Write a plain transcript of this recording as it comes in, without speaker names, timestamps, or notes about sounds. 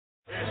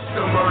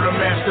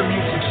Master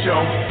Music Show.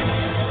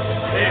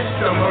 It's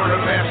the Murder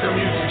Master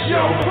Music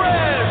Show.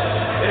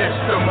 It's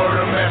the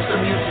Murder Master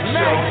Music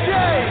Show.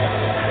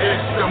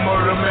 It's the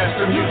Murder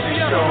Master Music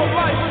Show.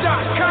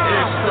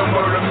 It's the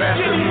Murder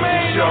Master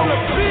Music Show.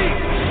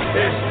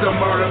 It's the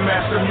Murder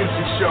Master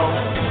Music Show.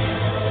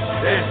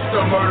 It's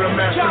the Murder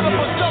Master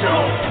Music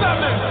Show.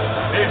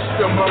 It's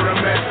the Murder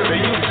Master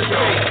Music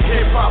Show.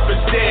 Hip-hop is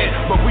dead,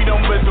 but we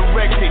don't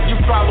resurrect it. You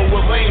follow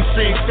what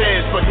mainstream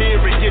says, but here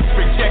it gets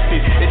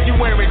rejected. If you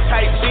wearing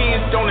tight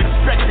jeans, don't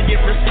expect to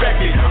get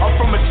respected. I'm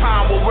from a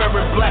time where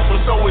wearing black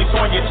was always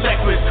on your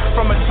checklist.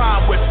 From a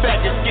time where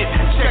faggots get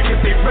checked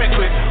if they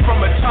reckless. From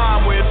a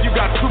time where if you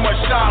got too much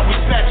shine, we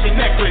snatch your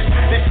necklace.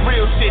 This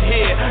real shit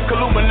here,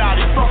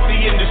 Illuminati, fuck the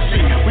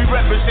industry. We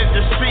represent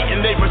the street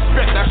and they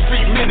respect our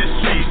street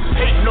ministries.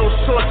 Hit no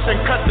shorts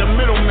and cut the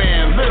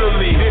middleman,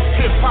 literally. This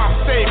hip-hop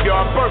savior,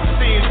 our birth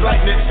scenes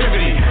like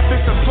nativity. This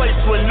a place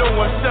where no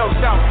one sells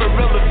out for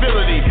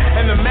reliability,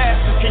 and the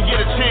masses can get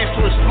a chance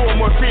to explore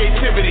more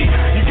creativity.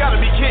 You gotta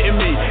be kidding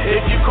me.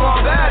 If you call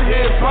that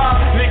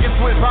hip-hop, niggas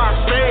with high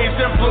shades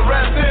and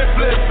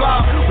fluorescent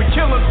flip-flop. We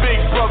killing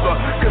Big Brother,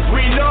 cause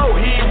we know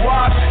he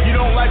watch. You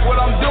don't like what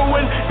I'm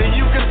doing, then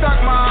you can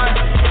suck mine.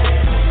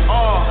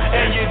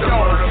 And you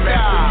don't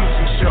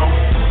stop.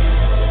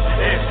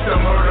 It's the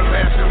Murder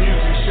Master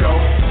Music Show.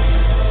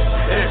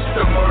 It's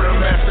the Murder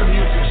Master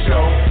Music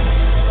Show.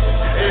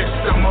 It's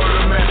the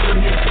Murder Master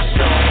Music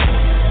Show.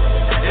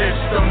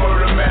 It's the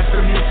Murder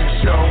Master Music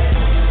Show.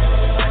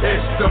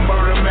 It's the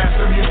Murder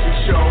Master Music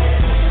Show.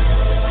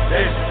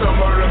 It's the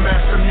Murder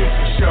Master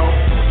Music Show.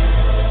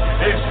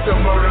 It's the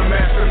Murder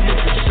Master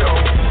Music Show.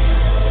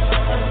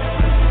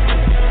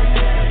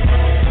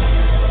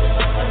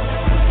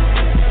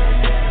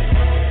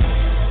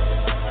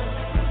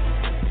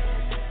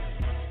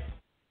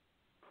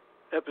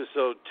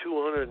 Episode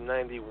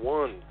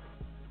 291,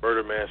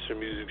 Murder Master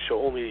Music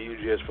Show, only at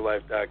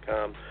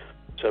UGSforlife.com.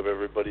 What's up,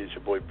 everybody? It's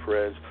your boy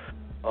Prez.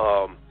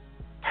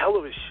 Hell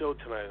of a show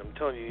tonight. I'm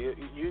telling you,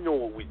 you know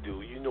what we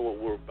do. You know what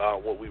we're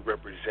about, what we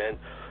represent.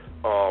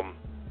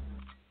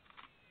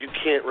 You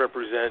can't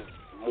represent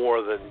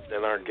more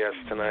than our guest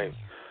tonight.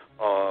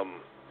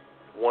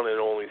 One and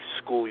only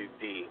Schoolie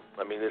D.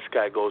 I mean, this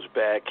guy goes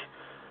back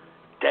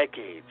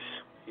decades,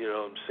 you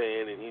know what I'm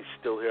saying, and he's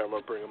still here. I'm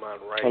going to bring him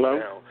on right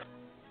now.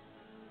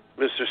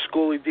 Mr.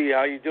 Schoolie D,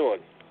 how you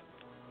doing?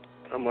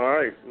 I'm all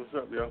right. What's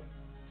up, yo?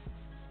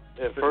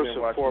 Yeah, first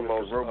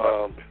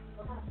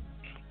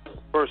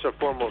and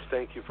foremost,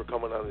 thank you for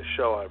coming on the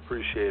show. I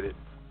appreciate it.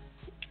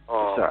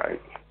 Sorry.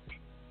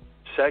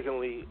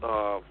 Secondly,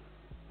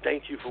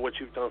 thank you for what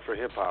you've done for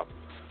hip-hop,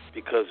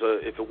 because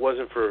if it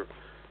wasn't for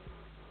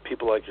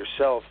people like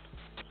yourself,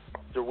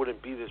 there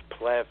wouldn't be this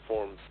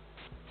platform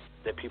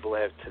that people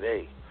have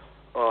today.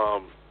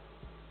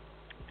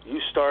 You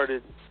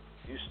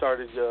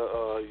started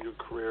your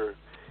career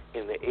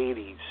in the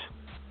 80s.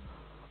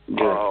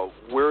 Yeah.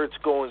 Where it's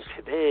going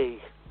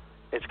today,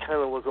 it's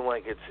kind of looking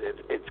like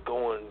it's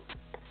going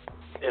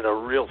in a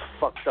real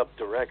fucked up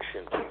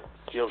direction.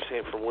 You know what I'm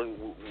saying? From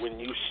when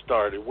you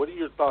started, what are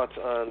your thoughts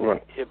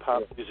on hip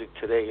hop music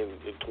today in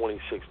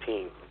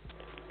 2016?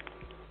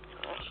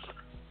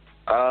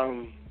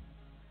 I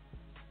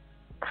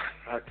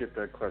get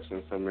that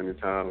question so many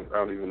times. I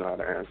don't even know how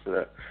to answer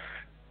that.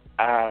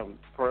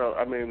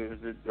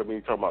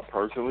 You talking about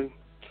personally?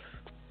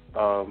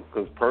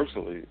 Because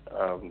personally,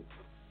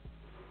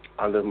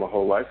 I lived my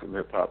whole life in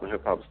hip-hop, and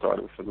hip-hop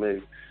started for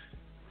me.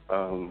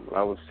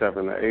 I was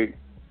 7 or 8,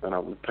 and I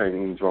was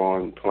painting,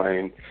 drawing,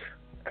 playing,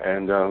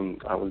 and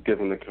I was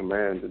given the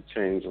command to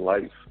change the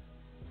life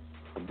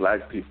of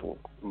black people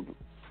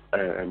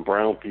and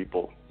brown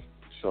people.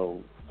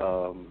 So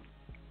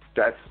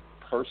that's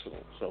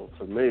personal. So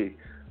for me,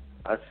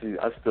 I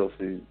still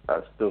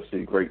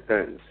see great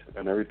things,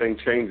 and everything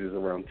changes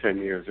around 10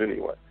 years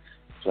anyway.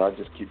 So I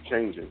just keep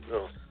changing.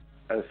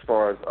 As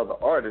far as other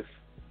artists,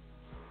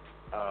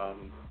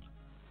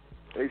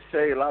 they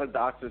say, a lot of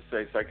doctors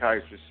say,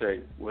 psychiatrists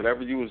say,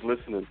 whatever you was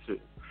listening to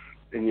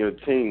in your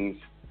teens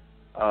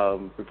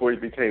before you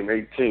became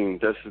 18,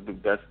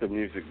 that's the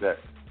music that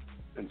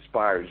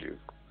inspires you.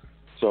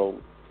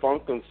 So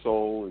funk and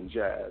soul and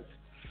jazz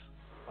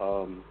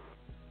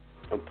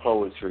and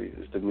poetry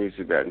is the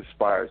music that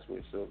inspires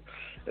me. So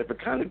if it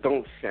kind of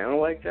don't sound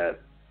like that,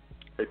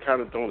 it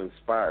kind of don't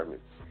inspire me.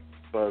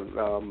 But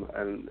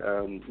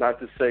and not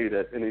to say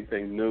that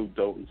anything new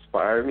don't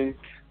inspire me,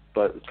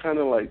 but it's kind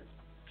of like,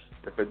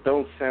 if it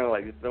don't sound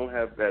like it, don't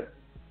have that,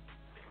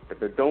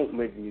 if it don't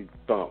make me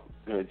thump,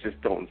 it just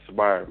don't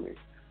inspire me.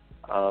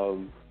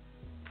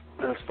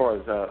 As far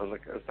as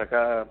it's like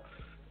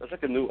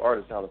a new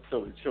artist out of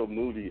Philly, Chill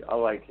Moody. I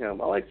like him.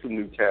 I like some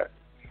new cats,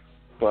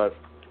 but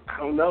I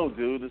don't know,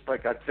 dude. It's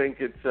like, I think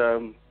it's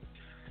then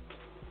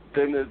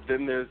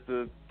there's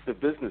the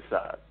business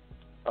side.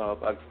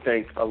 I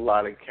think a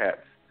lot of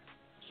cats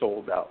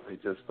sold out.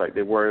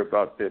 They worry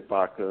about their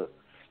vodka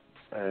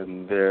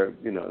and their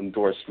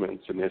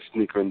endorsements and their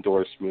sneaker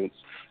endorsements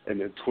and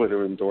their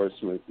Twitter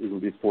endorsements even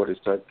before they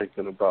start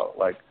thinking about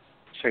like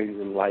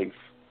changing life.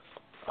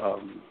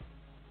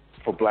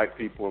 for black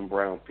people and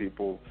brown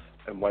people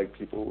and white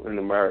people in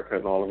America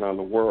and all around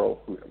the world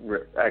who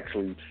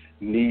actually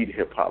need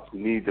hip-hop, who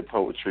need the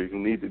poetry, who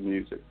need the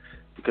music,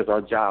 because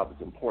our job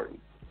is important.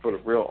 For the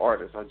real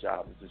artists, our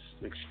job is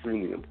just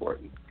extremely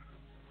important.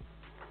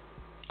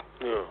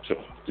 Yeah. So,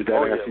 did that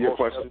answer your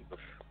question?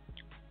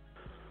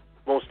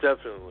 Most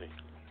definitely.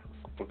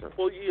 Okay.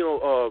 Well,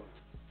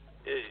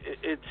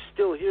 it's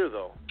still here,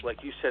 though.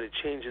 Like you said, it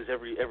changes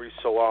every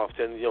so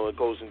often. It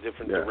goes in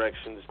different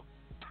directions.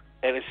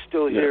 And it's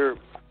still here,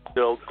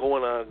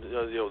 going on,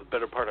 the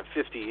better part of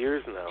 50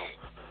 years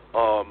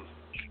now.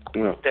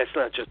 That's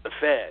not just a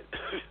fad.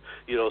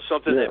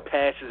 Something that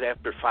passes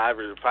after 5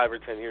 or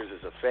 10 years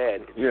is a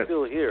fad. It's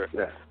still here.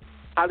 Yeah.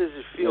 How does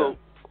it feel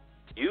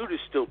you to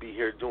still be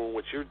here doing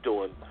what you're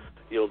doing?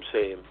 You know what I'm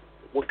saying?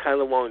 What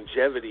kind of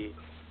longevity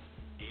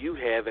do you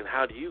have, and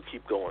how do you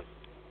keep going?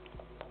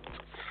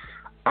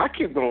 I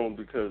keep going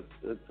because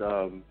it's.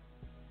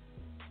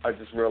 I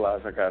just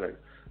realized I got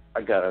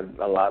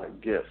a lot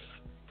of gifts.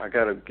 I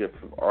got a gift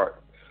of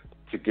art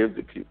to give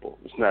to people.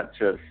 It's not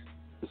just.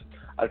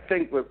 I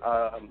think with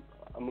I'm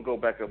gonna go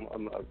back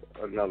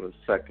another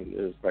second.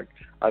 Is like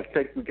I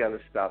think we got to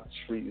stop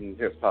treating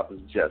hip hop as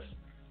just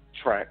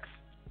tracks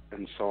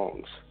and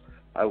songs.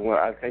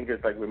 I think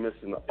it's like we're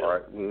missing the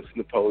art, we're missing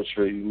the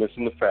poetry, we're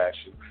missing the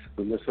fashion,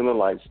 we're missing the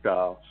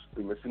lifestyle,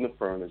 we're missing the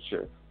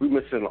furniture, we're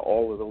missing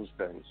all of those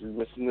things.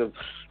 We're missing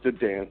the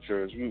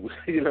dancers, you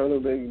know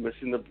what I mean? We're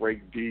missing the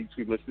break beats,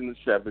 we're missing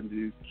the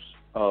 70s,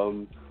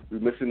 we're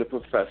missing the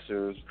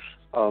professors.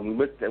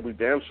 We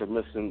damn sure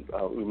missing.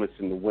 We're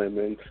missing the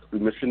women. We're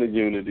missing the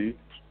unity.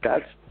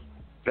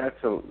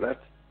 So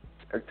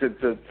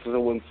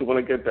when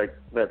I get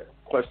that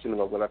question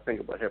about what I think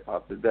about hip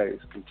hop today,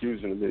 it's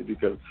confusing to me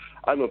because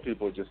I know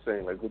people are just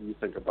saying like, what do you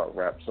think about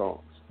rap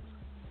songs?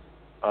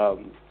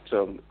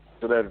 So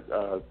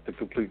that to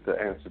complete the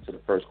answer to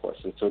the first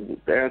question. So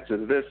the answer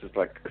to this is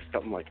like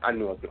something like I'm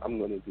going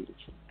to do this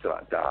till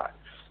I die.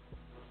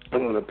 I'm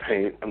going to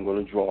paint. I'm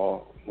going to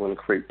draw. I'm going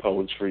to create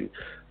poetry.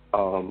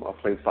 I'll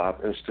play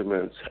 5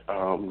 instruments.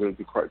 I'm going to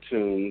do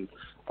cartoons.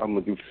 I'm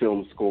going to do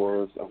film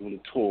scores. I'm going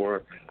to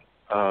tour.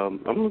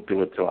 I'm going to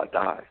do it till I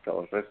die,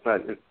 fellas.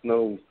 It's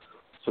no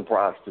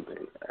surprise to me.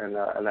 And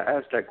I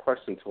asked that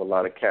question to a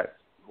lot of cats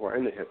who are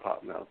into hip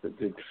hop now.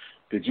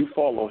 Did you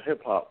follow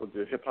hip hop, or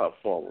did hip hop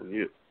follow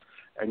you?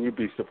 And you'd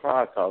be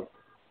surprised how.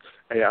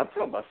 Hey, I'm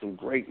talking about some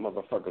great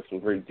motherfuckers, some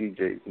great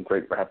DJs, some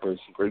great rappers,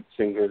 some great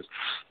singers,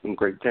 some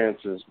great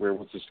dancers. Where it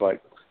was just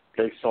like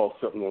they saw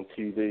something on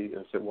TV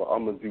and said, "Well,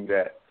 I'm gonna do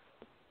that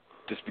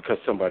just because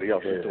somebody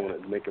else is doing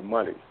it and making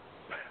money."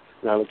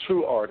 Now, the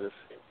true artist,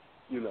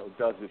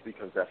 does it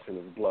because that's in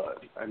his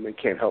blood, and they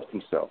can't help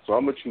themselves. So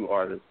I'm a true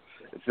artist.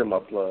 It's in my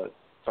blood,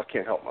 so I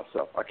can't help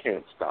myself. I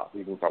can't stop,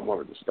 even if I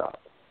wanted to stop.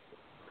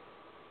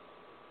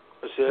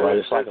 Right,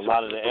 it's like a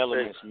lot of the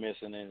elements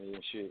missing in it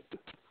and shit.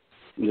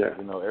 Yeah.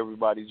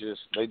 Everybody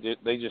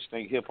they just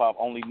think hip hop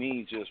only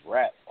means just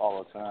rap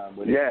all the time,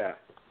 but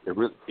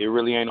it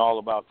really ain't all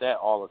about that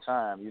all the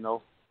time.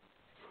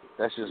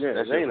 That's just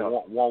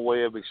one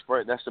way of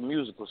express. That's the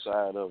musical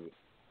side of it,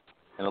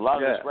 and a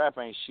lot of this rap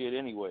ain't shit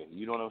anyway.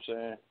 You know what I'm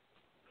saying?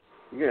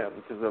 Yeah,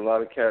 because a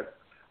lot of cats.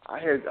 I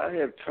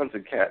had tons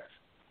of cats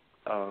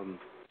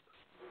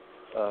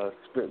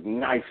spit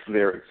nice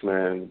lyrics,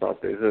 man,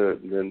 about their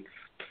hood,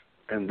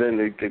 and then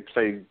they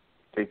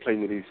play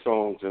me these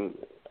songs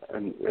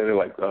and they're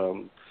like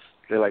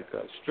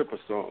stripper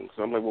songs.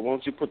 So I'm like, well, why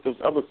don't you put those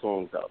other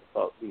songs out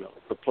about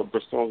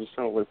the songs that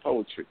sound like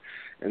poetry?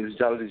 And these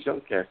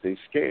young cats, they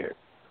scared.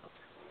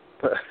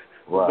 But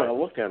when I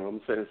look at them,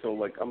 I'm saying,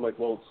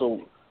 well,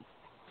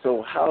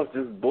 so how's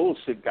this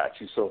bullshit got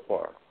you so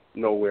far?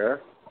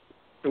 Nowhere.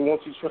 So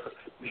won't you try?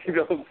 You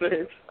know what I'm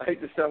saying? I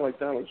hate to sound like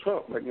Donald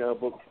Trump right now,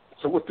 but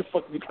so what the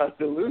fuck you got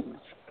to lose?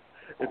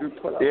 If you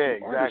put out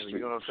exactly. Artistry, you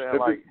know what I'm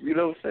saying? You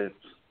know what I'm saying?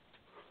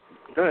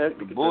 Go ahead.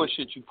 The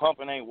bullshit you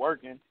pumping ain't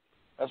working.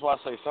 That's why I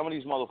say some of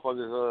these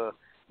motherfuckers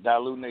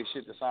diluting their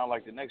shit to sound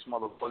like the next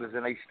motherfuckers,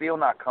 and they still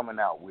not coming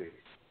out with it.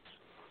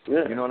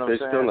 Yeah, you know what I'm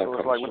saying? Still not so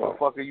it's like, what the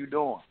fuck are you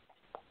doing?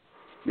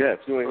 Yeah, if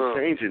you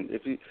ain't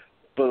changing,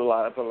 but a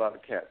lot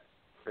of cats,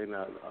 they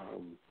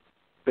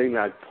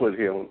not put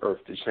here on earth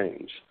to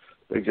change.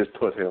 They just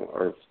put here on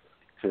earth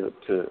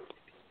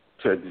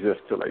to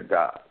exist till they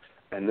die.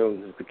 And those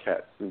are the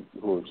cats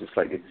who are just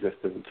like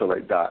existing until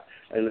they die.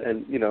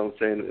 And you know what I'm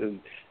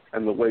saying?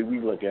 And the way we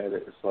look at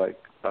it, it's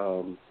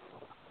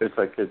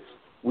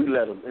we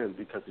let them in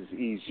because it's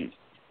easy.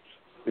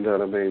 You know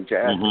what I mean?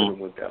 Jazz didn't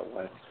went that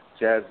way.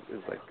 Jazz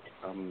is like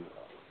I'm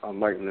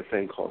writing a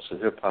thing called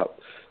Should Hip Hop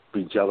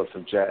Be Jealous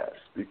of Jazz?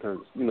 Because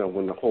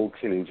when the whole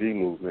Kenny G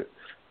movement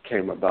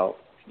came about,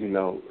 it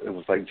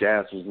was like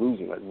jazz was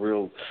losing, like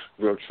real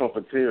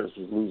trumpeters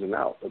was losing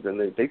out. But then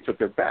they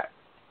took it back.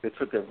 They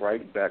took it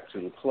right back to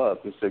the club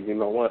and said, you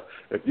know what?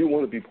 If you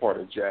want to be part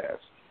of jazz,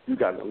 you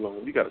got to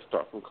learn. You got to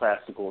start from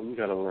classical, and you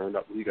got to learn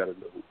up. You got to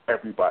know who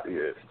everybody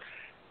is.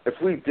 If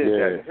we did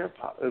that in hip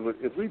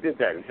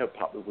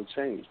hop, it would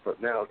change.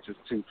 But now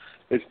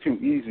it's too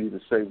easy to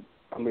say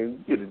I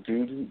mean, you're the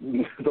dude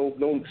who don't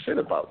know shit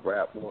about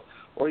rap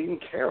or even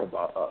care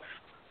about us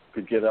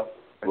to get up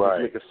and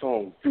just make a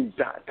song, do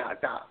dot dot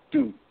dot,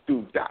 do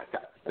dot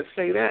dot, and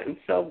say that and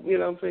sell. You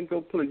know what I'm saying?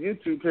 Go put a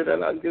YouTube hit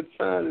out and get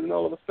signed, and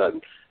all of a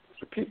sudden,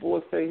 the people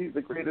will say he's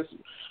the greatest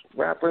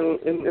rapper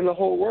in the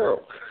whole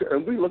world,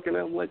 and we looking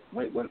at him like,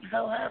 wait, what the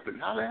hell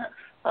happened? How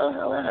the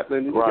hell that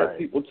happened? And you get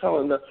people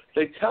telling us,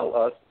 they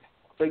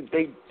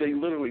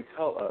literally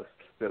tell us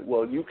that,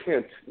 well, you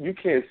can't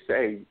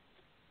say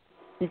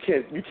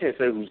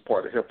who's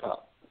part of hip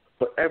hop,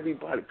 but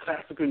everybody,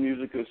 classical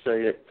music can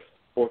say it,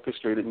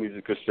 orchestrated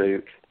music can say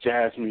it,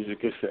 jazz music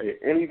can say it,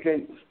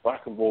 anything,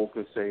 rock and roll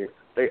can say it.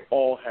 They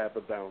all have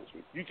a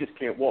boundary. You just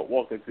can't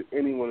walk into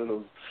any one of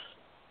those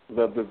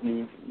the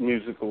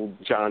musical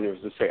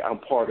genres to say I'm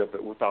part of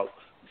it without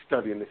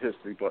studying the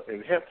history. But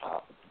in hip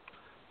hop,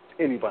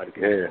 anybody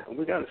can. Yeah. And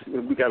we got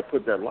to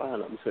put that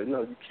line up and say,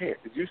 no, you can't.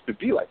 It used to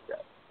be like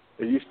that.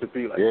 It used to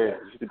be like that.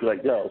 It used to be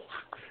like, yo,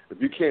 if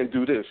you can't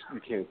do this,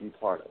 you can't be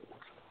part of it.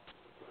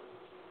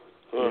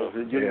 Remember?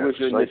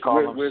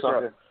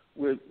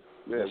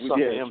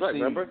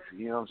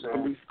 You know what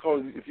I'm saying?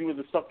 If you was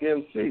a sucker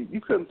MC,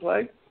 you couldn't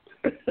play.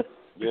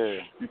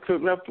 You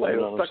couldn't have played.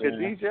 A sucker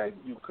DJ,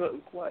 you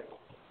couldn't play.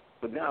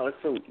 But now it's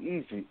so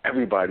easy.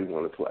 Everybody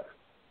want to play.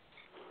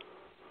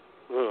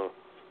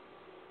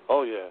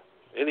 Oh yeah,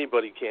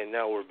 anybody can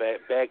now. We're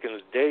back in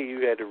the day.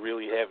 You had to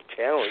really have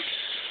talent.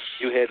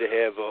 You had to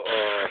have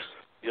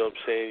you know what I'm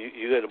saying.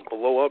 You had to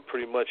blow up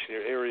pretty much in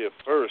your area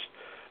first.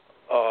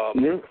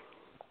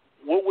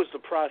 What was the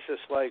process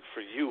like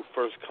for you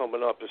first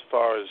coming up as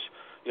far as,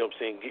 you know what I'm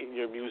saying, getting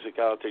your music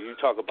out there? You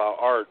talk about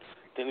art.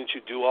 Didn't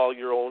you do all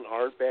your own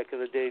art back in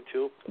the day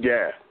too?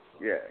 Yeah.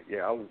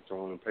 I was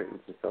drawing and painting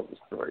to tell the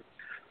story.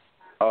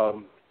 I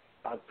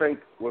think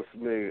with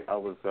me, I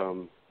was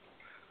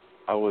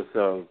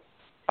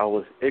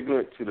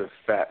ignorant to the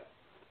fact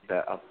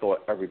that I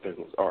thought everything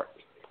was art.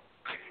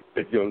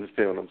 If you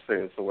understand what I'm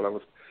saying. So when I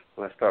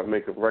started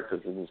making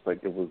records, it was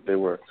like they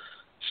were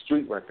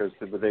street records,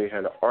 but they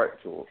had an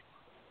art to them.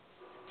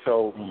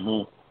 So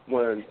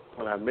when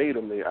I made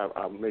them,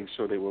 I made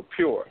sure they were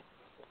pure.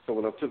 So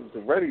when I took them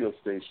to radio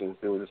stations,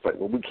 they were just like,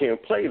 well, we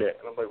can't play that.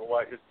 And I'm like, well,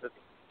 why?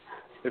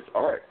 It's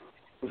art.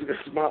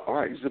 It's my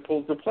art. You're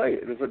supposed to play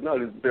it. And it's like, no,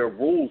 there are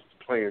rules to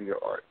playing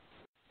your art.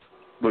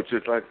 Which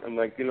is like, I'm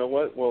like, you know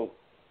what? Well,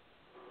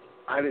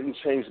 I didn't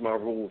change my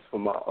rules for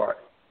my art.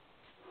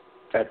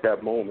 At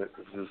that moment,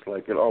 it was just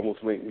like, it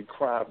almost made me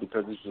cry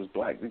because this was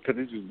black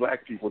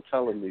people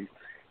telling me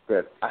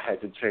that I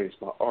had to change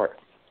my art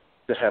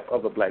to have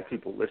other black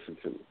people listen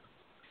to me.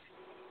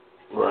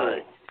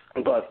 Right.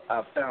 But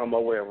I found my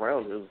way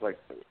around it. It was like,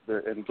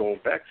 and going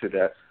back to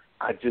that,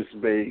 I just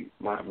made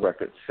my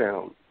record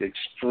sound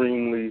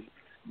extremely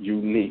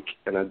unique,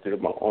 and I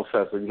did my own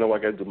stuff. So, you know, I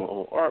got to do my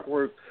own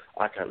artwork.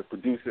 I got to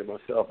produce it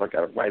myself. I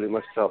got to write it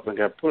myself. I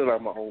got to put it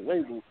on my own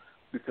label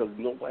because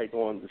nobody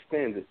going to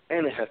understand it.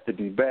 And it has to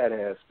be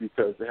badass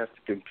because it has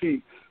to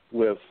compete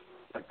with,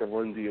 like, the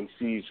Run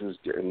DMCs was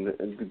getting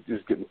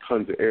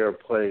tons of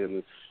airplay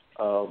and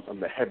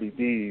the Heavy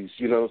D's.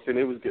 You know what I'm saying?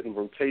 It was getting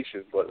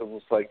rotation, but it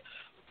was like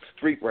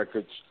street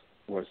records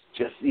was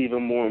just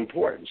even more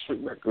important.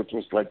 Street records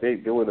was like they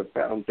were the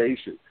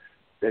foundation.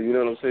 And you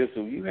know what I'm saying?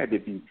 So you had to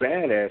be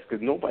badass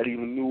because nobody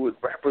even knew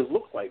what rappers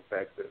looked like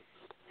back then.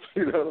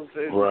 You know what I'm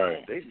saying?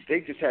 Right.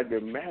 They just had to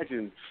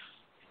imagine.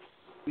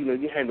 You know,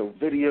 you had no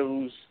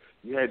videos.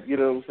 You had, you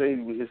know what I'm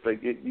saying? It's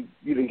like you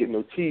didn't get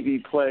no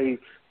TV play.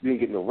 You didn't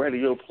get no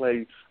radio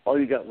play. All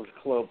you got was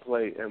club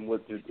play and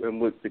what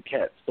the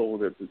cat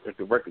sold at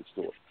the record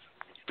store.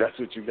 That's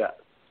what you got.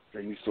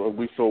 And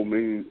we sold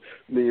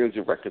millions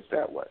of records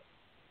that way.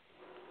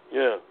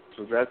 Yeah.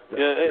 So that's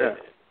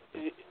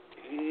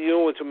You know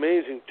what's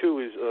amazing too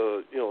is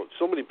you know,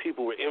 so many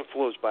people were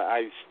influenced by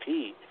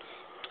Ice-T.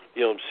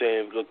 You know what I'm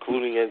saying,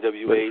 including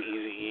NWA,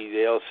 Eazy-E.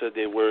 They all said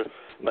they were,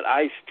 but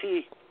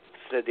Ice-T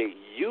said that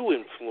you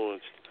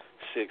influenced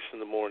 6 in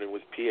the Morning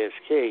with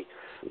P.S.K.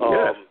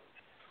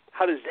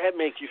 How does that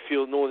make you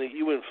feel, knowing that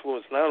you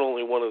influenced not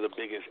only one of the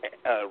biggest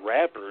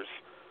rappers,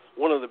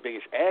 one of the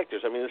biggest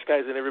actors? I mean, this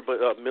guy's in a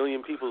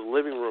million people's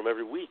living room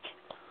every week.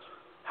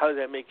 How does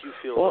that make you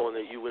feel, knowing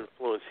that you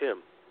influenced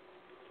him?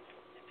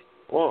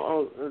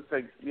 Well, it's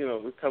like, you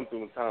know, it comes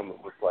to a time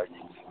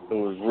it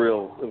was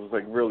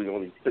really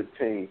only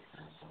 15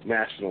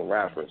 national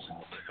rappers.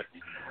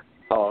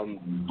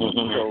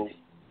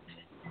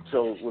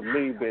 So with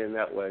me being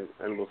that way,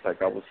 and it was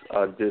like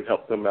I did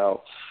help them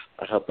out.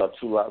 I helped out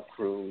Two Live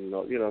Crew, you know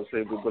what I'm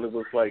saying? But it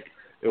was like,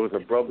 it was a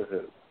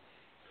brotherhood.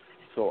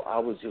 So I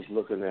was just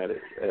looking at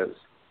it as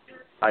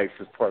Ice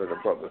is part of the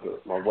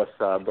brotherhood, my West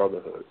Side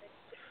brotherhood.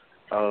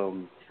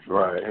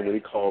 Right. And when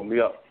he called me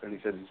up and he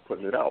said he's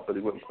putting it out, but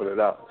he wouldn't put it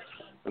out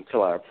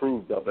until I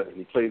approved of it, and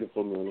he played it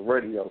for me on the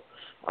radio.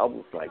 I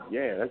was like,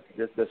 yeah,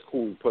 that's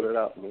cool. He put it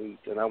out, and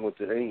I went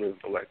to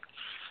England for like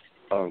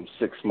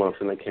 6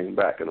 months, and I came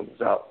back, and it was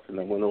out. And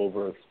I went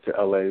over to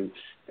L.A.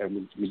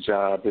 and we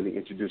jobbed, and he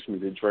introduced me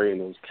to Dre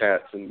and those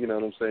cats, and you know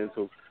what I'm saying?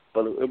 So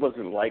but it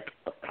wasn't like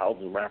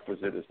 1,000 rappers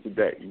it is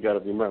today. You got to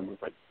remember,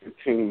 it's like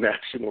 15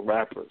 national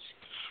rappers.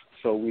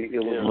 So it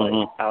was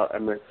like out. I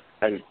mean,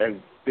 and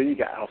then you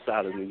got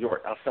outside of New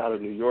York. Outside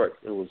of New York,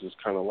 it was just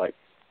kind of like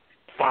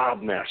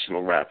 5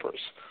 national rappers.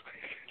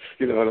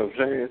 You know what I'm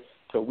saying?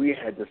 So we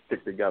had to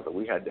stick together.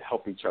 We had to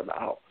help each other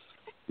out.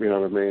 You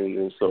know what I mean?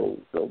 And so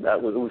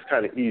that was, it was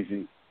kind of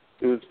easy.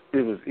 It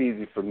was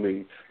easy for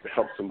me to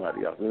help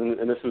somebody else.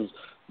 And this was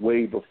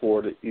way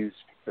before the East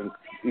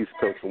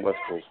Coast and West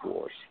Coast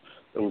wars.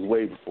 It was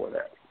way before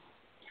that.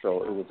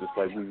 So it was just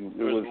like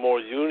there was more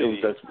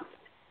unity. It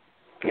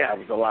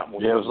was a lot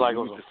more. Yeah, it was like it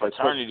was a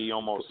fraternity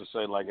almost, to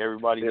say, like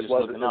everybody just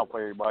looking out for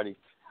everybody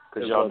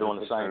because y'all doing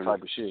the same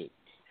type of shit.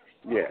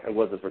 Yeah, it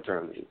was a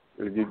fraternity.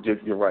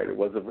 You're right. It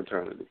was a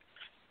fraternity,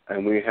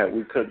 and we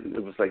couldn't.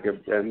 It was like,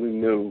 and we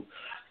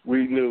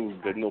knew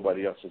that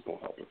nobody else was gonna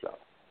help us out.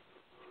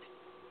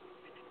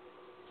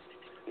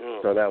 Yeah.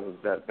 So that was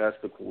that. That's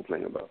the cool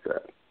thing about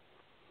that.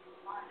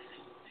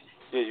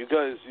 Yeah, you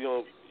guys,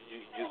 you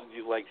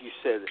like you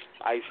said,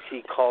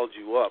 Ice-T called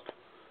you up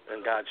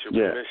and got your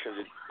permission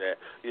to do that.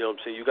 You know what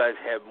I'm saying? You guys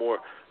had more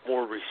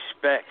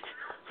respect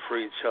for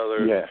each other,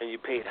 and you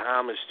paid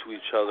homage to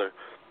each other.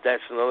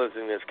 That's another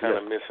thing that's kind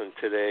of missing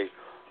today.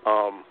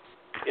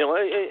 You know,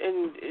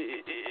 and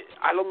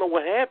I don't know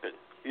what happened.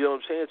 You know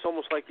what I'm saying? It's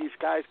almost like these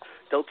guys,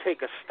 they'll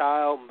take a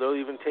style, they'll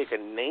even take a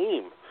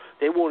name.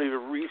 They won't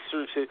even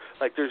research it.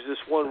 Like there's this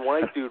one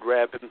white dude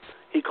rapping,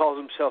 he calls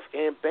himself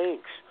Ant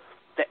Banks.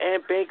 The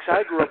Ant Banks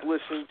I grew up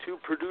listening to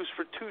produced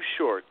for Too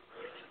Short.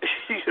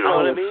 You know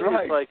what I mean?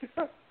 Right. It's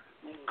like,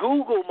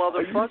 Google,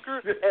 motherfucker,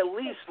 at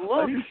least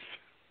look. You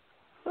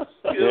know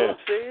what I'm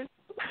saying?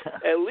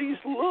 At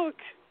least look.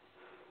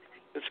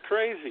 It's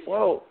crazy.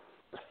 Well,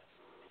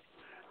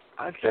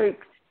 I think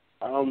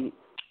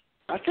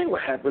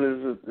what happened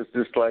is it's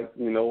just like,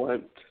 you know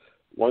what?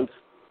 Once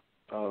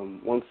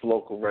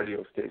local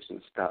radio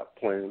stations stopped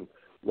playing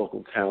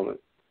local talent,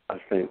 I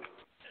think,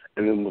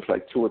 and then it was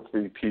like 2 or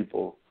 3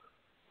 people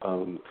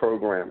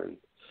programming,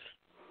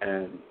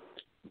 and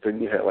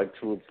then you had like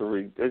 2 or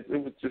 3.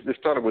 It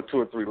started with 2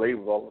 or 3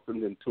 labels, all of a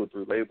sudden, then 2 or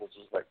 3 labels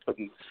was like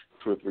putting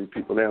 2 or 3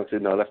 people down and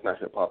said, no, that's not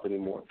hip hop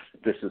anymore.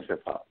 This is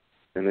hip hop.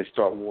 And they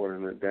start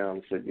watering it down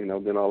and said, you know,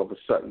 then all of a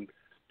sudden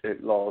it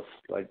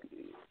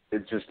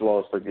just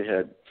lost, like you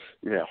had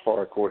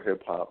hardcore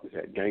hip hop, you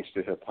had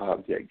gangster hip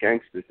hop, you had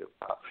gangster hip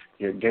hop,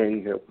 you had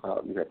gang hip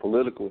hop, you had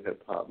political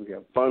hip hop, you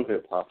had fun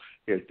hip hop,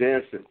 you had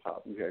dance hip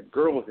hop, you had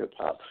girl hip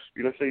hop.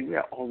 You know what I'm saying? You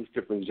had all these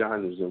different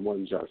genres in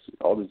one genre,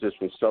 all these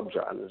different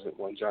subgenres in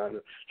one genre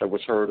that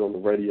was heard on the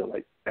radio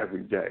like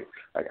every day.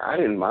 Like I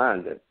didn't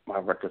mind that my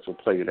records were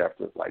played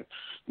after like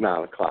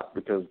 9 o'clock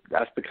because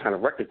that's the kind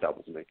of records I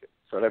was making.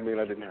 So that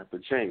meant I didn't have to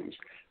change.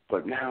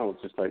 But now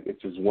it's just like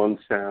it's just one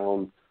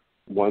sound,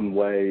 one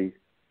way,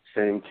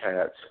 same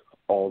cats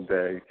all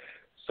day.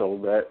 So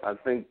that I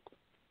think,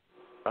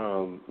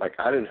 like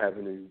I didn't have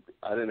any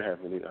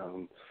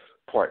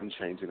part in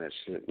changing that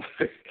shit.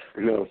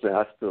 You know what I'm saying?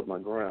 I stood my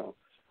ground.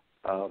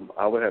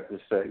 I would have to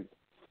say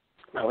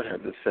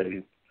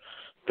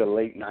the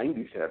late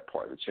 '90s had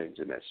part in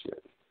changing that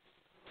shit.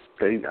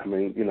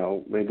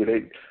 Maybe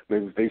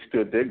they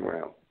stood their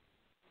ground.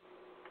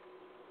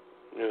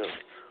 Yeah.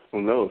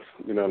 Who knows?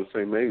 You know what I'm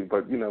saying? Maybe,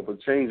 but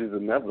change is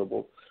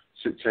inevitable.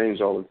 Shit change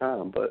all the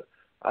time. But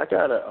I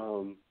got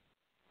a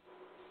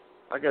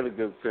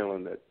good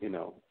feeling that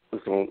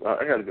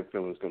I got a good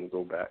feeling it's going to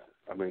go back.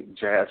 I mean,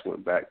 jazz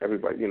went back.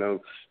 Everybody,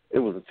 it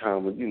was a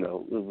time when it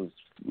was,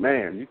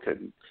 man, you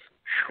couldn't.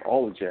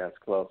 All the jazz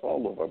clubs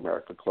all over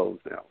America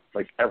closed now.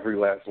 Like every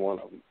last one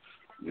of them.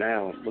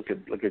 Now look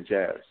at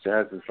jazz.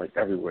 Jazz is like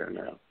everywhere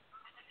now.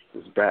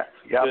 It's back.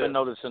 Yeah, I've been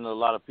noticing a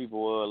lot of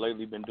people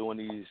lately been doing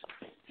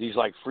these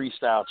like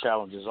freestyle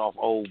challenges off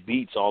old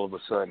beats all of a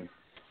sudden.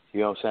 You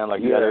know what I'm saying?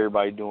 Like you got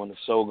everybody doing the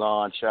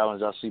Sogon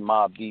challenge. I see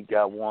Mobb Deep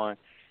got one.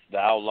 The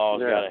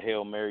Outlaws got a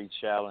Hail Mary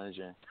challenge,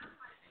 and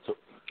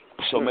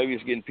so maybe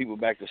it's getting people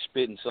back to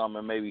spitting something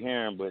and maybe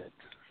hearing, but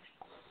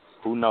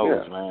who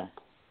knows, man?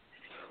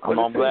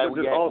 I'm glad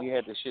we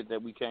had the shit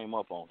that we came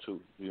up on too.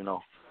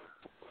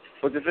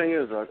 But the thing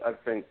is, I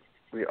think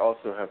we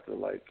also have to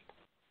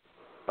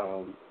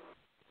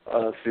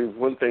see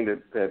one thing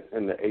that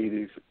in the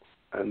 80s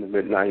and the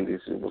mid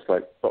 90s, it was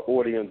like the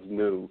audience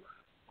knew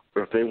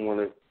if they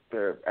wanted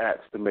their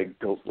acts to make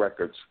dope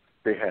records,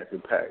 they had to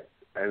pay,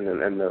 and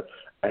the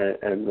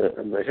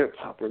hip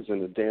hoppers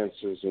and the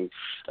dancers and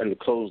the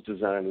clothes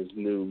designers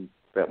knew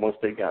that once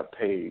they got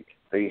paid,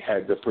 they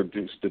had to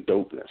produce the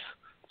dopeness.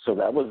 So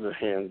that was the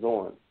hands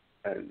on,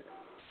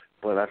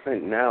 but I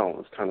think now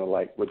it's kind of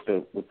like with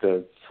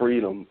the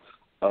freedom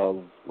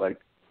of like.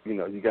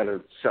 You got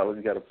to sell it.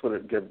 You got to put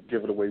it,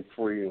 give it away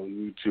free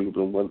on YouTube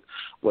and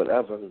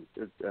whatever.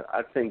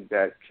 I think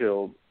that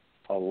killed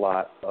a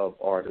lot of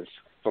artists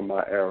from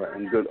my era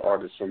and good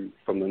artists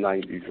from the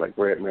 '90s, like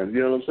Redman.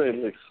 You know what I'm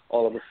saying? Like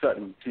all of a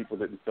sudden, people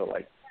didn't feel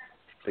like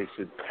they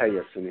should pay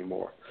us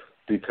anymore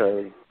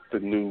because the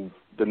new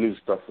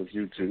stuff was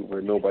YouTube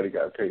where nobody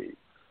got paid.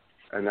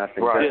 And I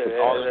think all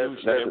the new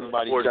shit,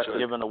 everybody's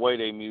giving away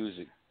their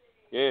music.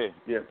 Yeah.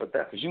 Yeah, but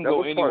that. Because you can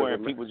go anywhere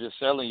and people just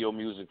selling your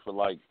music for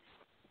like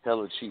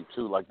hella cheap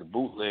too. Like the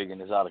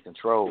bootlegging is out of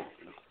control.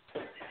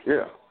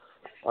 Yeah,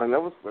 and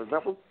that was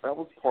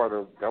part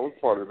of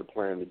the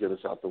plan to get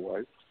us out the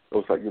way. It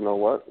was like, you know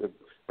what? If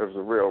there's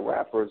the real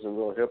rappers and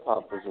real hip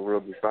hoppers and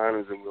real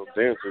designers and real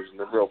dancers and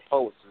the real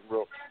poets and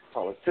real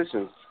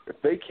politicians, if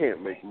they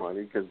can't make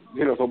money because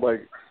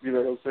nobody, you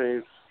know what I'm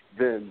saying,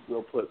 then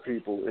we'll put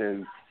people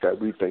in that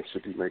we think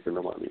should be making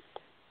the money.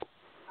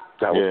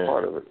 That was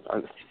part of it.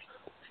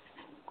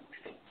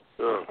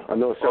 I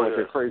know it sounds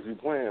like a crazy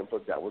plan,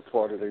 but that was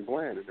part of their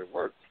plan, and it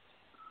worked.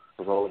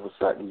 Because all of a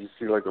sudden, you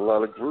see like a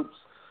lot of groups,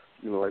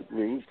 like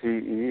me,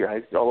 P.E.,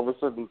 all of a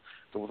sudden,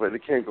 it was like they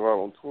can't go out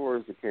on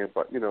tours, they can't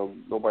buy,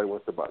 nobody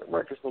wants to buy the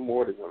records no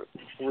more, they want it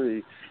for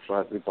free,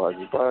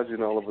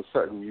 and all of a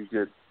sudden you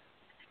get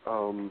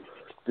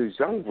these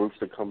young groups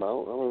that come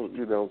out,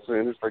 you know what I'm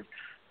saying, it's like,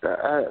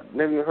 I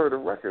never even heard a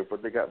record,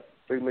 but they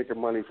making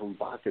money from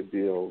vodka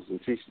deals and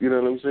you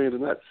know what I'm saying? They're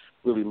not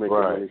really making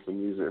money from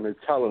music, and they're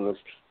telling us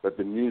that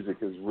the music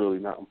is really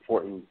not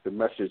important, the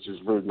message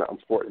is really not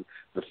important,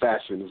 the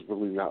fashion is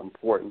really not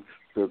important,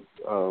 the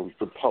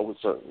poets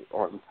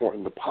aren't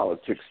important, the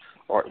politics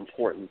aren't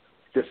important.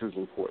 This is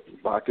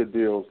important. Vodka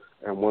deals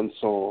and one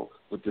song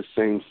with the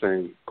same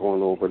thing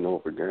going over and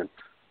over again.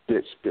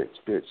 Bitch, bitch,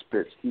 bitch,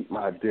 bitch, eat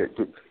my dick.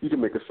 You can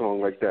make a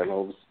song like that,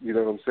 you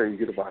know what I'm saying? You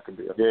get a vodka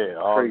deal. Yeah,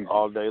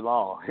 all day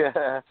long.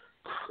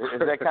 Is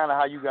that kind of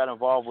how you got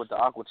involved with the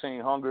Aqua Teen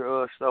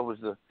Hunger stuff? Was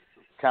to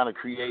kind of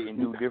create and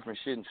do different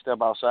shit and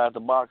step outside the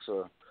box,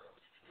 or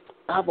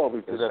I've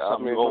always is that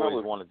something you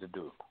always wanted to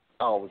do?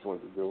 I always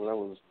wanted to do. When I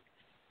was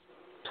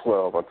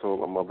 12, I told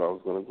my mother I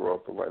was going to grow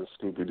up and write a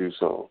Scooby-Doo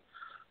song.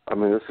 I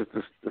mean,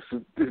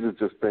 these are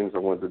just things I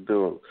wanted to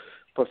do.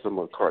 Plus, I'm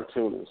a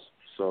cartoonist,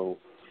 so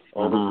I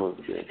always wanted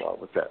to be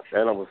involved with that.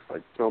 And I was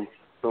like film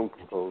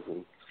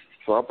composing.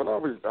 So I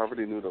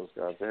already knew those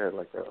guys. They had I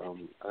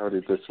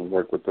already did some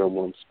work with them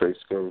on Space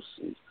Ghost.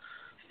 And,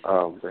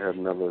 they had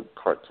another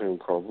cartoon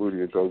called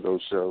Rudy and Go-Go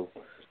Show.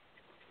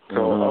 So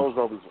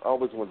I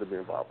always wanted to be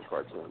involved with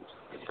cartoons.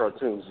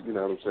 Cartoons, you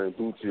know what I'm saying?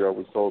 Bootsy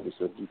always told me,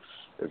 said,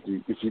 if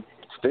you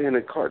stay in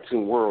the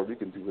cartoon world, you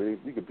can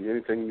be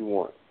anything you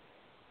want.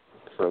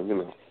 So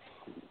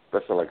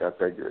that's how I got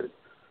that good.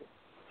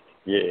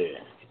 Yeah.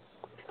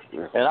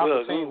 And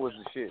Aqua Teen was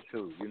the shit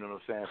too. You know what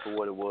I'm saying? For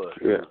what it was.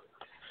 Yeah.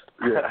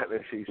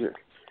 That shit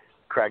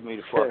cracked me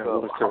the fuck up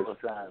all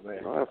the time,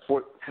 man. I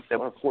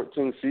have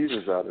 14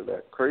 seasons out of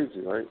that.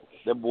 Crazy, right?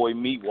 That boy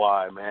Meat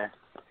Wide, man.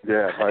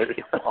 Yeah, right.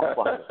 That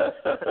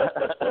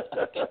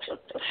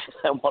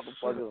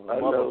motherfucker's a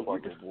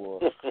motherfucker, boy.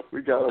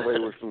 We got away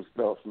with some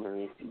stuff,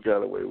 man.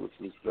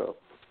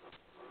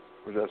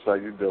 But that's how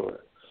you do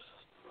it.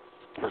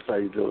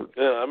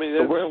 Yeah, I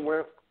mean,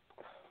 where?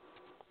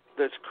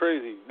 That's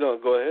crazy. No,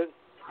 go ahead.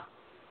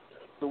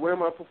 So where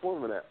am I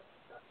performing at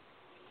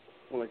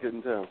when I get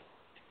in town?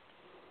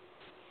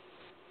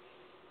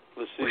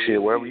 Let's see.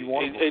 Shit, wherever you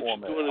want to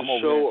perform at. Doing a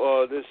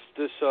show this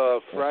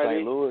Friday.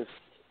 St. Louis.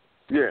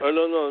 Yeah. Oh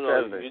no.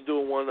 Saturday. You're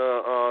doing one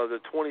the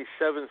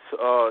 27th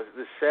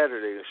this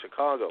Saturday in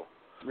Chicago.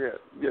 Yeah.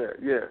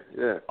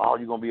 Oh,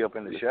 you're gonna be up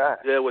in the shot.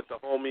 Yeah, with the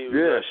homie.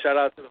 Shout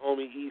out to the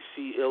homie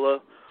E.C.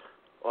 Illa.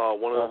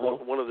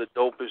 One of the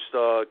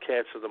dopest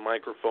cats of the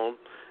microphone,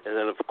 and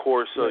then of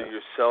course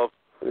yourself.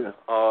 Yeah.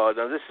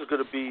 Now this is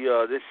going to be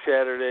this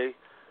Saturday,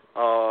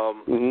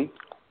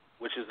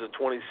 which is the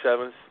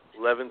 27th,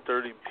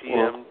 11:30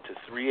 p.m. to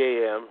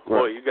 3 a.m.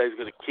 Boy, you guys are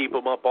going to keep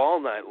them up all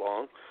night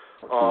long.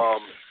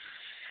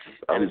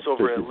 And it's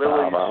over at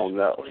Lily's,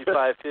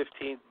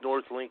 2515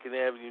 North Lincoln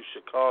Avenue,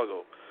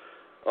 Chicago.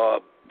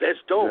 That's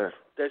dope. Yeah.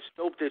 That's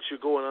dope that you're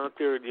going out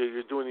there and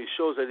you're doing these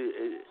shows.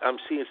 I'm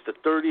seeing it's the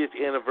 30th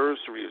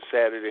anniversary of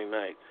Saturday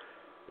night.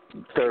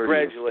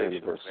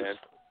 Congratulations, man.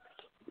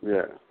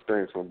 Yeah,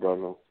 thanks, my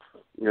brother.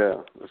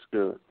 Yeah, that's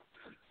good.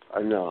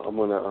 I know. I'm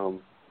gonna.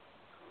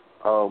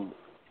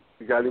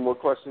 You got any more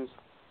questions?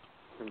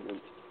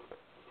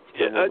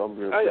 Yeah,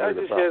 I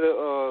just had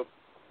a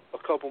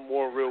couple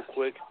more real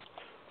quick.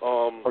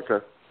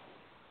 Okay.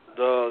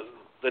 The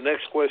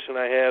next question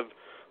I have.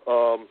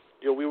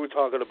 We were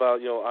talking about,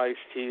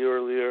 Ice-T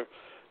earlier,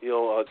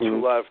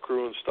 Two Live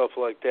Crew and stuff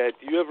like that.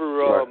 Do you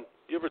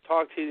ever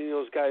talk to any of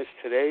those guys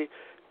today,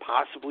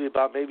 possibly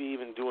about maybe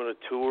even doing a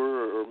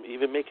tour or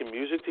even making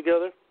music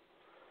together?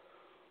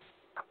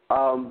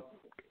 The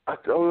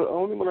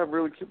only one I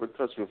really keep in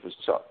touch with is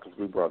Chuck, because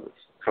we brothers.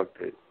 Chuck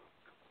Date.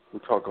 We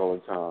talk all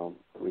the time.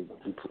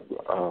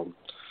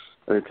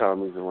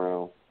 Anytime he's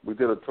around. We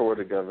did a tour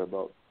together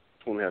about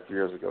 2.5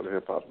 years ago, the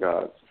Hip Hop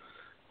Gods.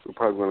 We're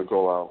probably going to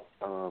go out.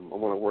 I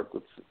want to work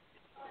with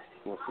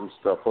some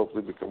stuff.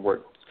 Hopefully we can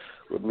work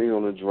with me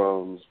on the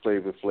drums,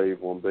 Flavor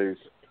Flav on bass,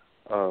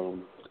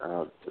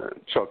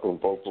 Chuck on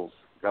vocals.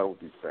 That would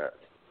be fat.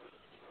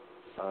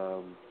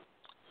 I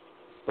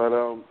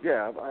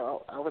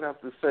would have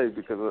to say,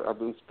 because I've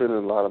been spending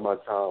a lot of my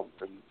time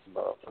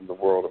in the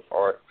world of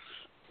art.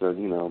 So,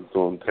 I'm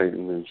doing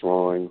painting and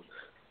drawing,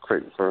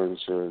 creating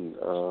furniture, and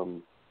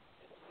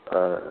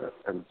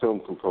and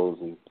film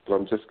composing. But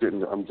I'm just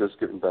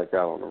getting back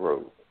out on the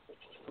road.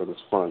 But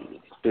it's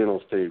fun. Being on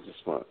stage is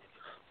fun.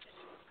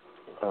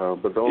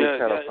 But the only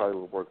cat I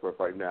probably would work with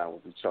right now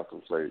would be Chuck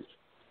and Flav.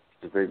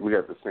 We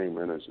have the same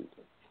energy.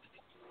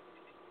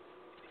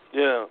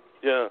 Yeah.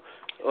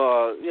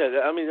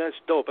 I mean, that's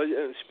dope.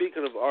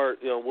 Speaking of art,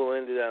 we'll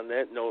end it on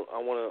that note. I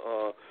want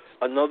to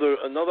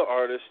another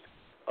artist,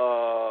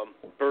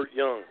 Burt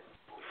Young,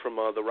 from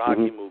the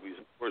Rocky movies.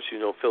 Of course,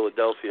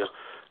 Philadelphia.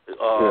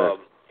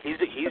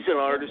 He's an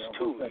artist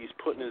too. He's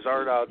putting his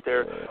art out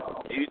there.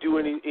 Do you do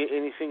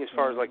anything as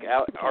far as like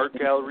art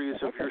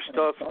galleries of your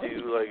stuff? Do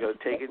you like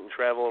take it and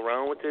travel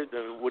around with it?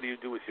 And what do you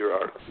do with your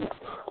art?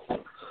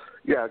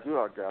 Yeah, I do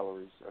art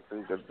galleries. I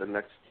think that the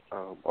next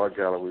art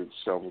gallery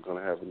show we're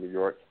going to have in New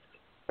York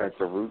at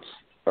the Roots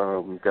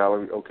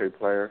Gallery, OK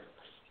Player.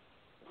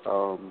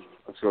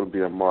 It's going to be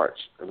in March,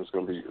 and it's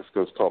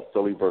called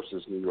Philly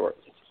versus New York.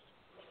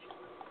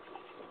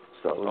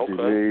 So it'll be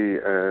me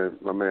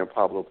and my man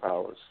Pablo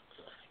Powers.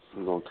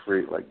 We're going to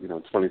create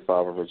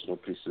 25 original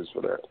pieces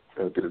for that.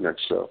 That'll be the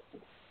next show.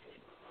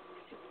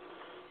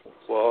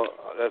 Well,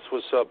 that's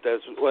what's up.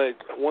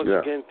 Once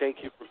again,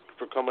 thank you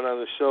for coming on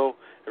the show.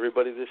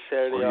 Everybody, this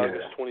Saturday,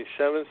 August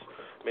 27th,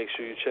 make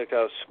sure you check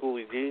out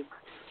Schoolie D.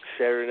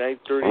 Saturday night,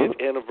 30th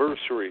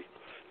anniversary.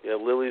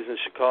 Lily's in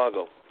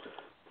Chicago.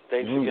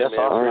 Thanks again, man.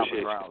 I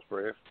appreciate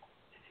it.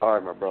 All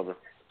right, my brother.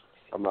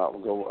 I'm out.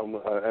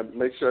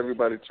 Make sure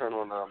everybody turn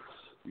on.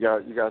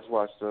 You guys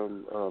watched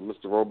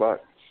Mr.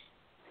 Robot?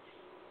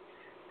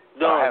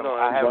 No,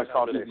 I haven't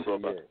caught Mr.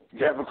 Robot.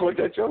 You haven't caught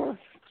that, John?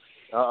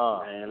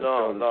 Man,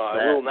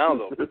 I will now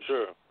though, for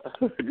sure.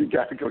 You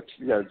gotta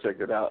check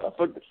it out.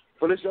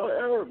 But it's your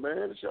era,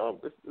 man. It's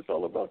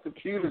all about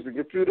computers and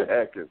computer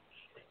hacking.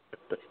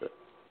 It's the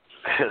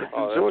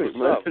joint,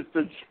 man. It's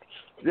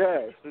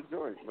the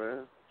joint,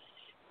 man.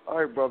 All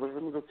right, brother.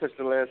 Let me go catch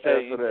the last half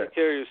of that. Take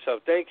care of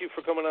yourself. Thank you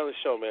for coming on the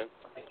show, man.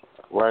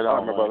 Right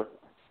on, my brother.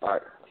 All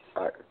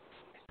right.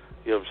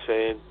 You know what I'm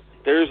saying?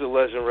 There's a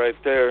legend right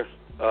there.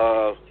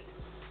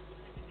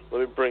 Let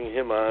me bring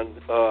him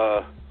on.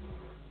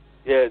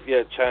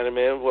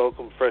 Chinaman.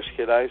 Welcome, Fresh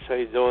Kid Ice. How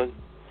you doing?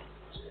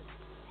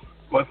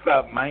 What's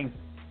up, man?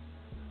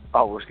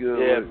 Oh, what's good?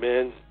 Yeah,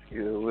 man.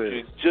 Good.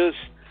 You just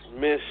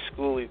missed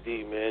Schoolie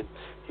D, man.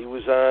 He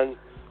was on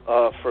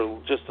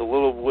for just a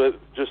little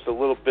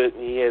bit,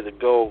 and he had to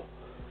go.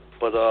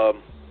 But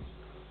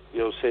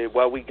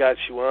while we got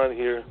you on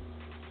here,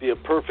 be a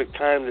perfect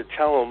time to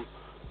tell him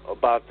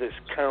about this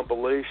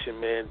compilation,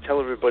 man. Tell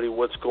everybody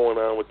what's going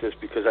on with this,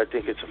 because I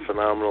think it's a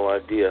phenomenal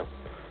idea.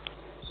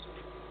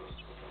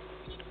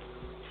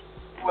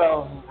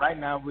 Well, right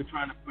now we're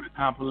trying to put a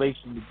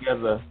compilation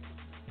together.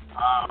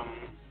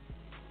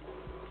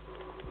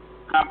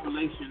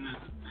 Compilation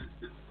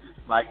is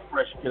like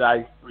Fresh Kid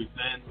Ice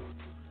presents,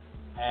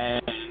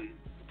 and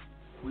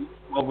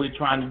what we're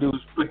trying to do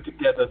is put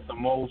together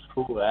some old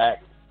school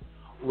acts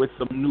with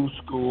some new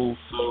school,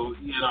 so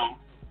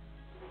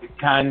it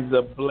kind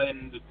of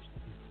blend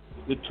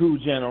the two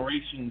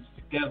generations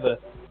together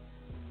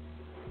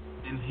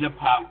in hip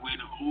hop, where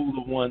the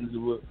older ones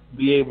will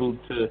be able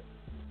to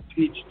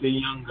teach the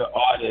younger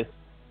artists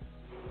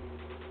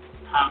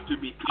how to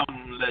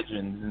become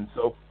legends and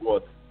so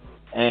forth,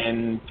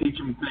 and teach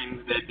them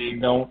things that they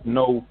don't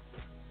know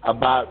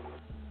about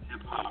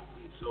hip hop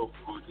and so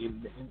forth,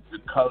 in the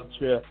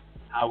culture,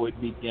 how it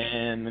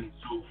began and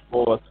so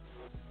forth,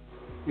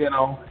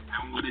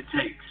 and what it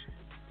takes.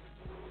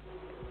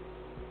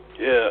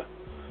 Yeah,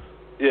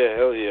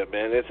 hell yeah,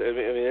 man.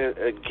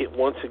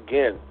 Once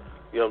again,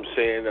 you know what I'm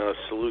saying,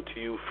 salute to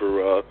you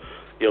for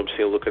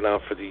looking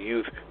out for the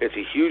youth. It's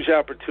a huge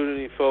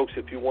opportunity, folks.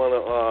 If you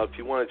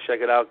wanna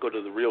check it out, go to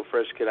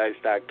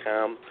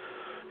therealfreshkidice.com.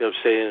 You know what I'm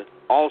saying?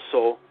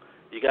 Also,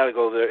 you gotta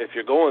go there. If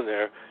you're going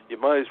there, you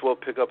might as well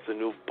pick up the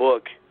new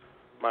book,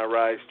 My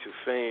Rise to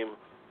Fame,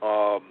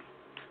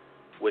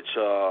 which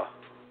you know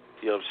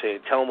what I'm saying,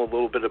 tell them a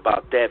little bit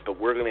about that, but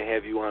we're gonna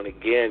have you on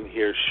again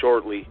here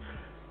shortly,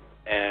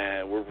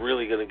 and we're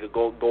really gonna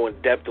go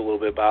in depth a little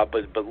bit about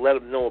it, but let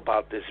them know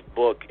about this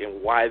book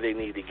and why they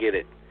need to get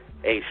it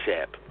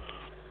ASAP.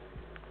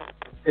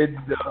 It's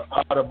the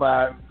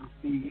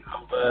autobiography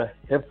of a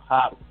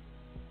hip-hop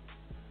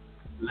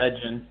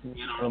legend,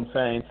 you know what I'm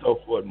saying, so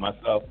forth,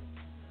 myself,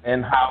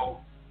 and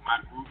how my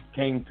group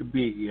came to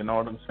be, you know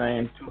what I'm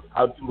saying,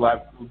 how Two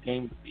Life Crew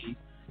came to be,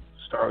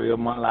 story of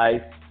my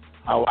life,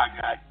 how I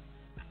got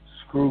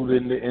screwed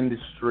in the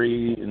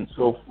industry and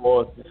so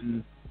forth,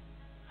 and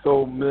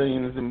sold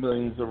millions and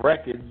millions of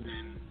records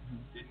and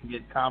didn't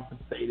get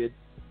compensated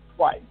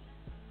twice.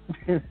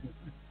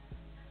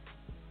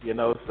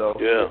 So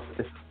yeah.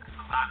 It's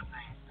a lot of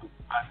things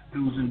about the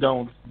do's and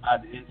don'ts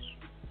about the industry.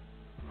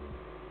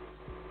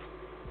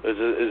 It's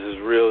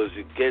as real as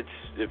it gets.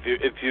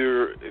 If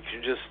you're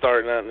just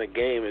starting out in the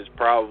game, it's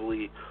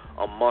probably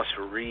a must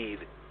read.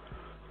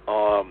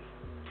 So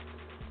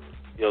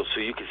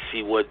you can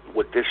see what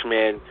this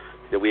man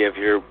that we have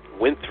here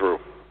went through.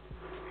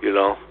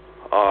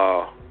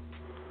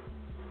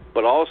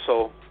 But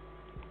also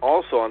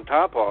on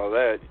top of all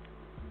that,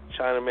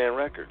 Chinaman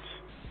Records.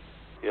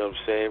 You know what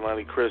I'm saying?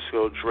 Monte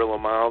Cristo, Drill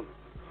 'em Out,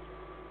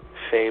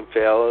 Fame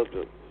Fella.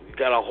 You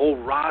got a whole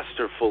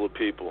roster full of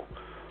people.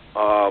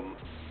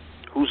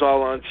 Who's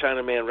all on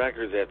Chinaman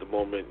Records at the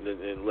moment,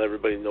 and let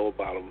everybody know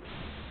about them?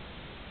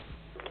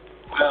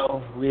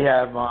 Well, we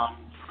have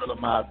Drill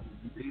 'em Out.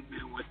 They've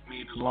been with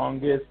me the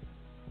longest.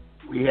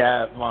 We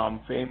have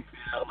Fame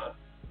Fella,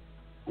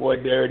 Boy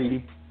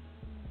Dirty,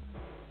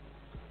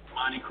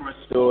 Monte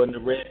Cristo, and the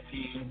Red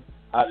Team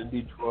out of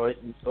Detroit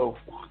and so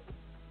forth.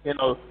 You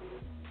know,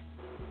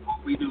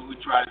 what we do, we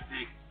try to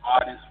take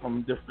artists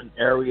from different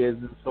areas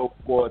and so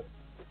forth,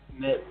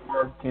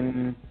 network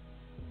and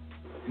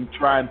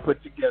try and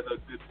put together a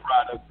good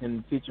product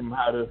and teach them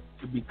how to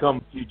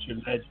become future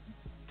legends.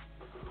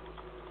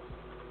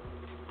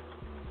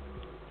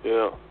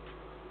 Yeah.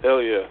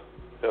 Hell yeah.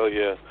 Hell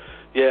yeah.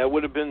 Yeah, it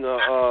would have been they're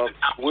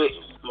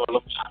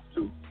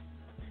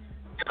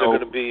going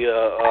to be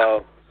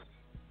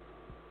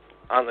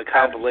on the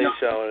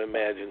compilation, I would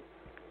imagine.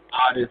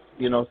 Artists,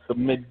 you know,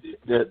 submit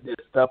their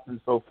stuff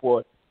and so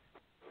forth.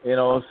 You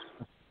know, it's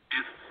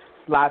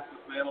slots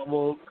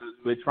available because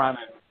we're trying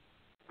to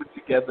put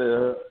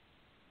together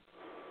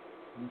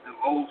the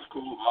old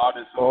school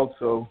artists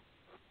also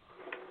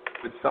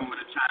with some of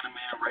the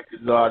Chinaman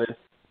Records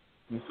artists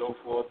and so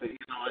forth. You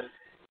know,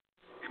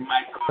 it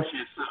might cost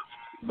you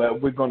something,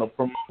 but we're going to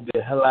promote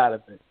the hell out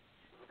of it.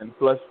 And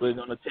plus, we're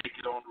going to take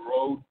it on the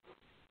road,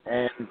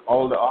 and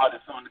all the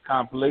artists on the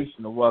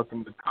compilation are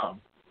welcome to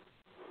come.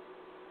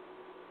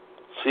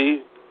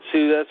 See,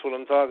 that's what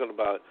I'm talking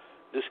about.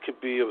 This could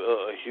be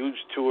a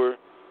huge tour,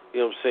 you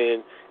know what I'm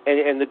saying?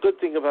 And the good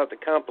thing about the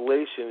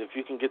compilation, if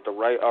you can get the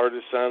right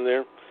artists on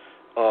there,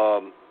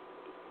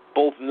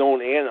 both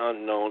known and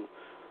unknown,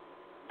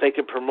 they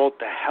can promote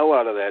the hell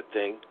out of that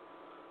thing.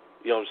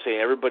 You know what I'm saying?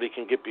 Everybody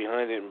can get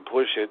behind it and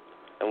push it.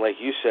 And like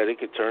you said, it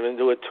could turn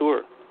into a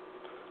tour.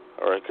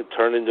 Or it could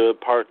turn into a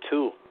part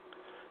 2,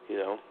 you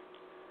know?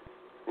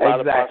 A lot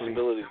of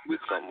possibilities with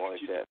something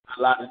like that.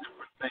 A lot of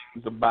different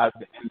things about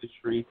the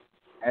industry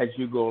as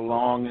you go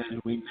along,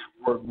 and we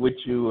network with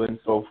you and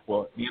so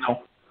forth, you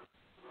know?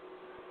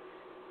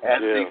 As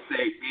they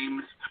say, game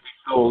is to be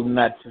sold,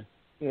 not to,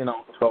 you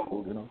know,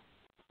 told, you know?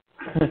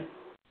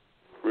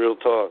 Real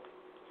talk.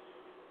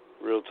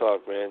 Real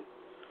talk, man.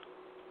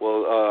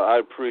 Well, I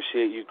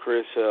appreciate you,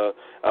 Chris.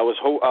 I was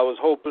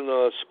hoping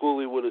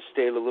Schoolie would have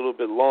stayed a little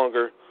bit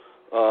longer,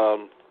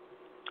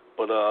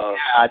 but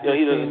I just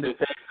seen the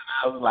text and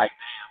I was like,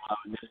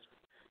 damn,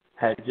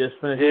 had just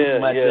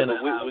finished my dinner.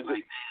 I was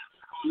like, damn,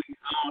 Schoolie's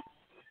on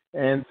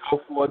and so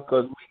forth,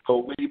 because we go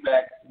way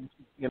back,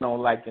 you know,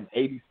 like in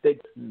 '86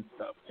 and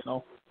stuff, you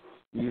know.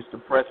 We used to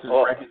press his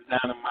records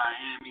down in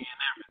Miami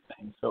and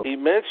everything. So he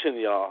mentioned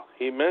y'all.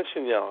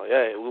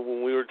 Yeah,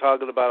 when we were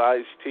talking about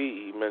Ice-T,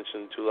 he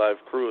mentioned 2 Live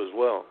Crew as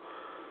well.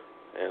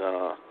 And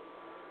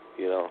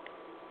you know,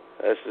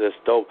 that's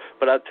dope.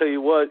 But I'll tell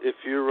you what,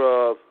 if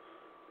you're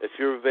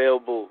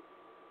available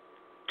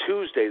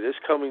Tuesday, this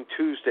coming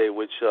Tuesday,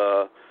 which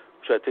I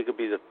think will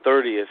be the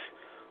 30th,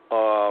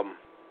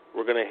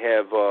 we're gonna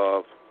have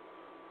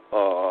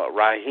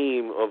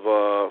Raheem of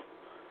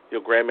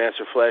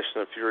Grandmaster Flash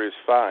and the Furious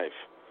 5.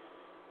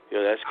 You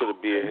know, that's going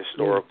to be a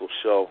historical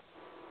show.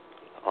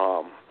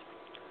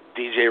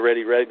 DJ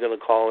Ready Red going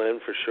to call in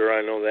for sure.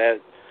 I know that.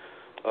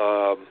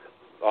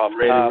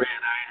 Ready Red,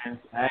 I ain't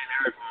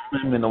heard from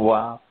him in a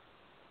while.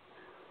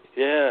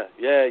 Yeah.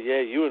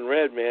 You and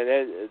Red,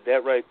 man,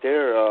 that right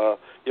there.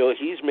 You know,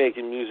 he's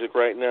making music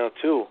right now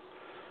too.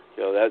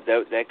 You know,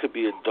 that could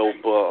be a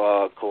dope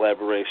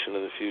collaboration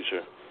in the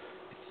future.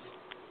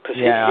 Because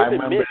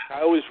him and Mix,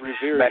 I always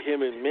revere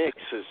him and Mix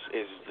as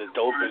the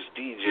dopest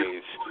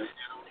DJs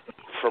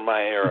from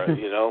my era,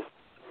 you know?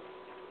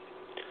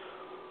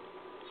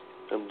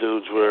 Them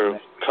dudes were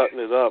cutting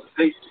it up,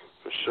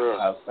 for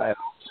sure. Outside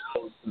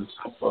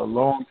for a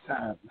long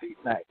time, late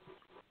night.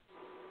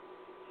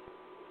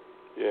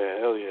 Yeah,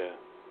 hell yeah.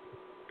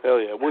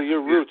 Well,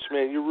 your roots,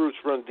 man,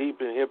 run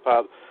deep in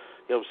hip-hop,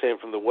 you know what I'm saying,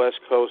 from the West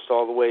Coast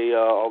all the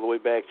way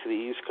back to the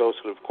East Coast,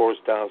 and, of course,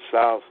 down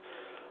south.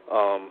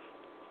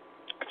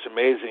 It's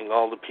amazing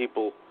all the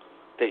people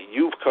that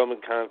you've come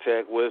in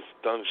contact with,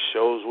 done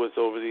shows with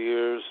over the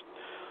years.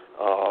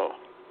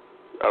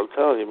 I'm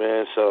telling you,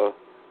 man, it's a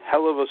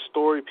hell of a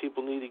story.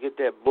 People need to get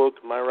that book,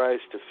 My Rise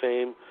to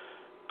Fame.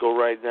 Go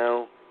right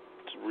now.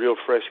 It's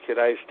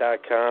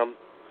realfreshkidice.com.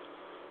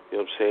 You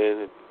know what I'm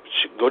saying?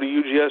 Go to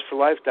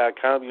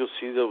ugsforlife.com. You'll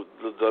see the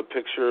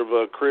picture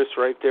of Chris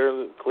right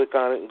there. Click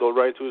on it and go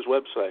right to his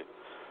website.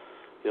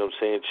 You know what I'm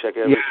saying? Check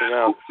everything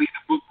out. Hopefully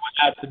the book went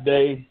out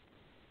today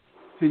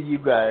to you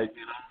guys,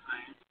 you know what I'm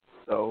saying?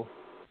 So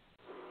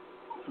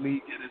hopefully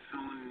you get it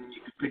soon and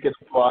you can pick it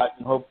apart,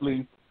 and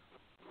hopefully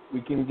we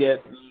can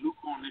get Luke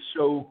on the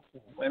show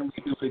when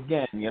we do it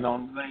again, you know what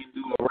I'm saying?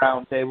 Do a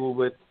round table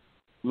with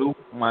Luke,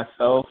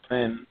 myself,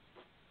 and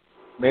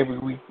maybe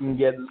we can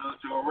get Lil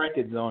Joe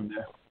Records on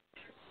there.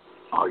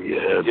 Oh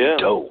yeah, that'd be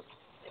dope.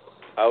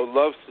 I would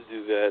love to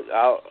do that.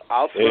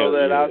 I'll throw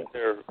that out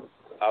there.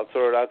 I'll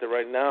throw it out there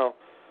right now.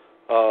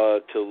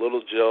 to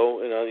Little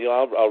Joe, and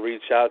I'll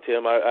reach out to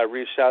him. I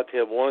reached out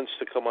to him once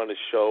to come on the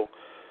show.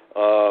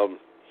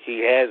 He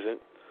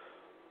hasn't,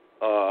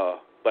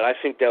 but I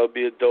think that would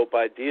be a dope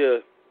idea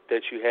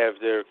that you have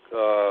there,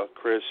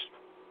 Chris.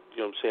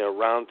 You know what I'm saying? A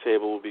round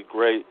table would be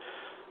great.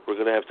 We're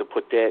gonna have to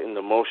put that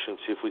into motion,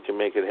 see if we can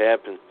make it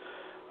happen.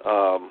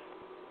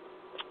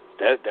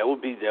 That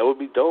would be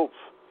dope.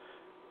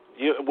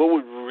 What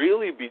would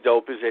really be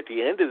dope is at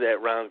the end of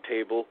that round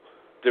table,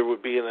 there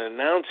would be an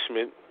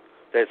announcement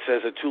that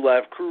says a 2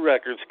 Live Crew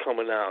record's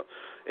coming out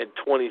in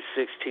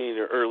 2016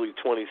 or early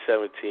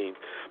 2017.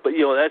 But,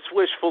 that's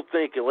wishful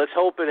thinking. Let's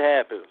hope it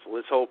happens.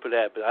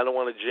 I don't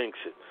want to jinx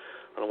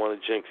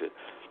it.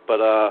 But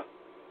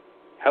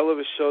hell of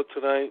a show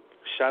tonight.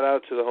 Shout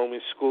out to the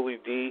homie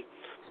Schoolie D.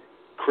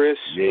 Chris,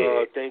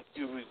 thank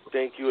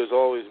you as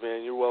always,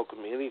 man. You're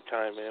welcome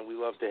anytime, man. We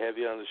love to have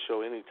you on the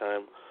show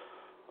anytime.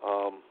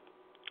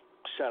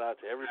 Shout out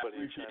to everybody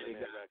in China.